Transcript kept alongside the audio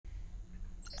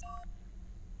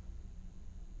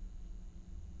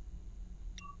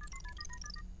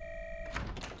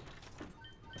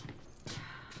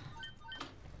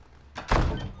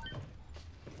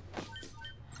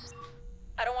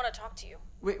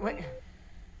Wait.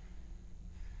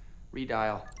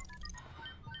 Redial.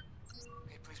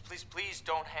 Hey, please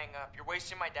don't hang up. You're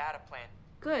wasting my data plan.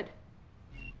 Good.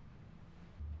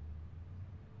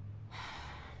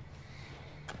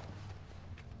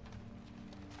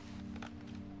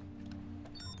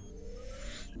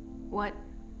 What?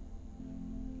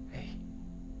 Hey,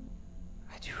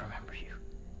 I do remember you.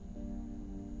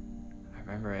 I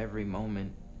remember every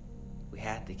moment we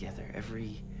had together,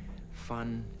 every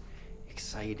fun,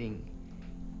 exciting,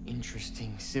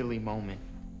 interesting, silly moment.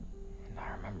 And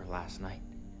I remember last night.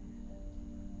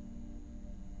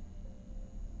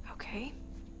 Okay.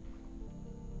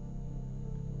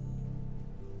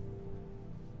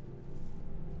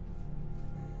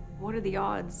 What are the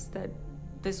odds that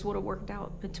this would have worked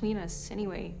out between us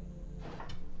anyway?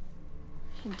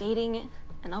 Dating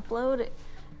and upload,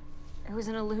 it was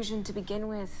an illusion to begin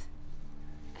with.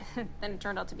 Then it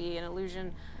turned out to be an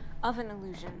illusion of an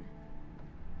illusion.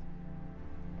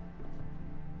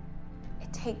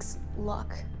 It takes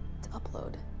luck to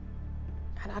upload,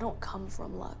 and I don't come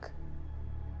from luck.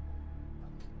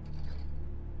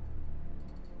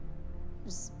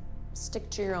 Just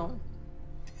stick to your own,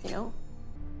 you know?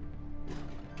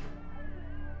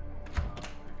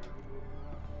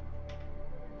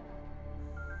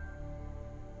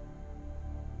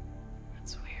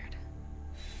 That's weird.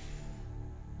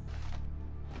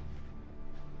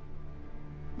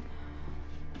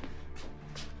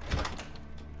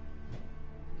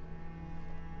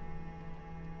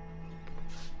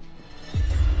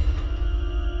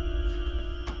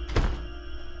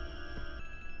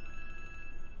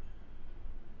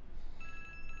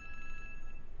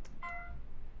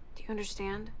 Do you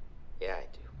understand? Yeah, I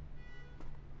do.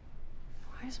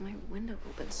 Why is my window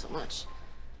open so much?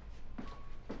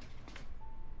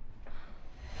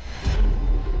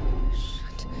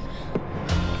 Shit.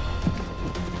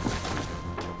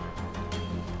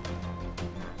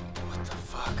 What the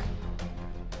fuck?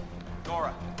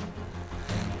 Nora!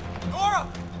 Nora!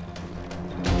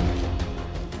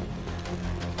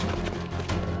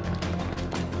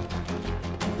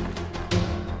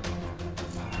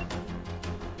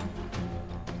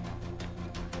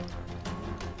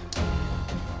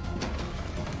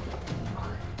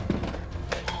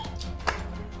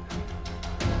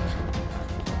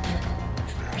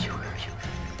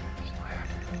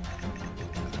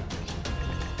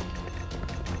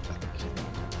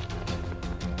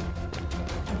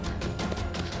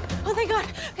 Oh, thank God.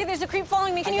 Okay, there's a creep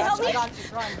following me. Can you help me? I got you,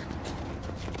 run.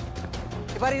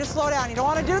 Hey, buddy, just slow down. You don't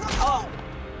want to do that? Oh!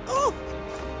 Oh!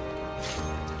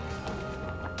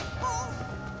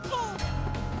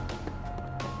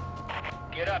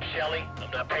 Get up, Shelly.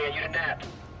 I'm not paying you to nap.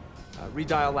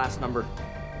 Redial last number.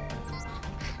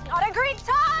 Not a great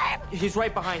time! He's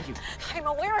right behind you. I'm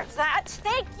aware of that.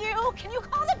 Thank you. Can you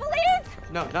call the police?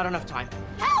 No, not enough time.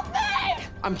 Help me!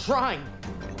 I'm trying.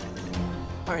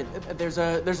 All right, there's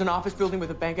an office building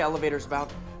with a bank elevators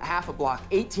about a half a block,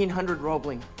 1800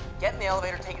 Roebling. Get in the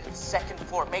elevator, take it to the second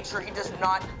floor. Make sure he does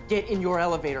not get in your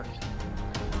elevator.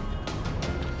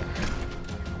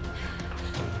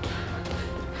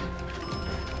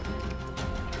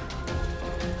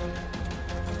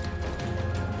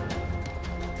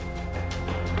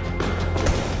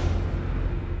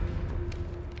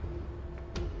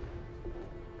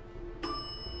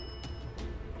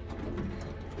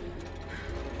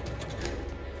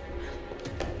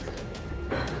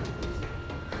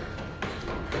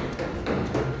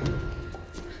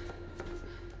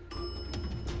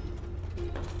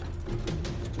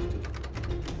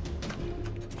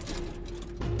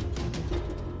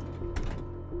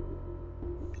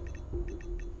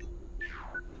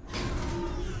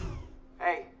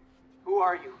 Hey, who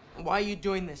are you? Why are you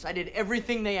doing this? I did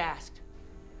everything they asked.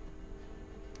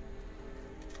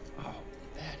 Oh,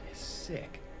 that is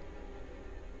sick.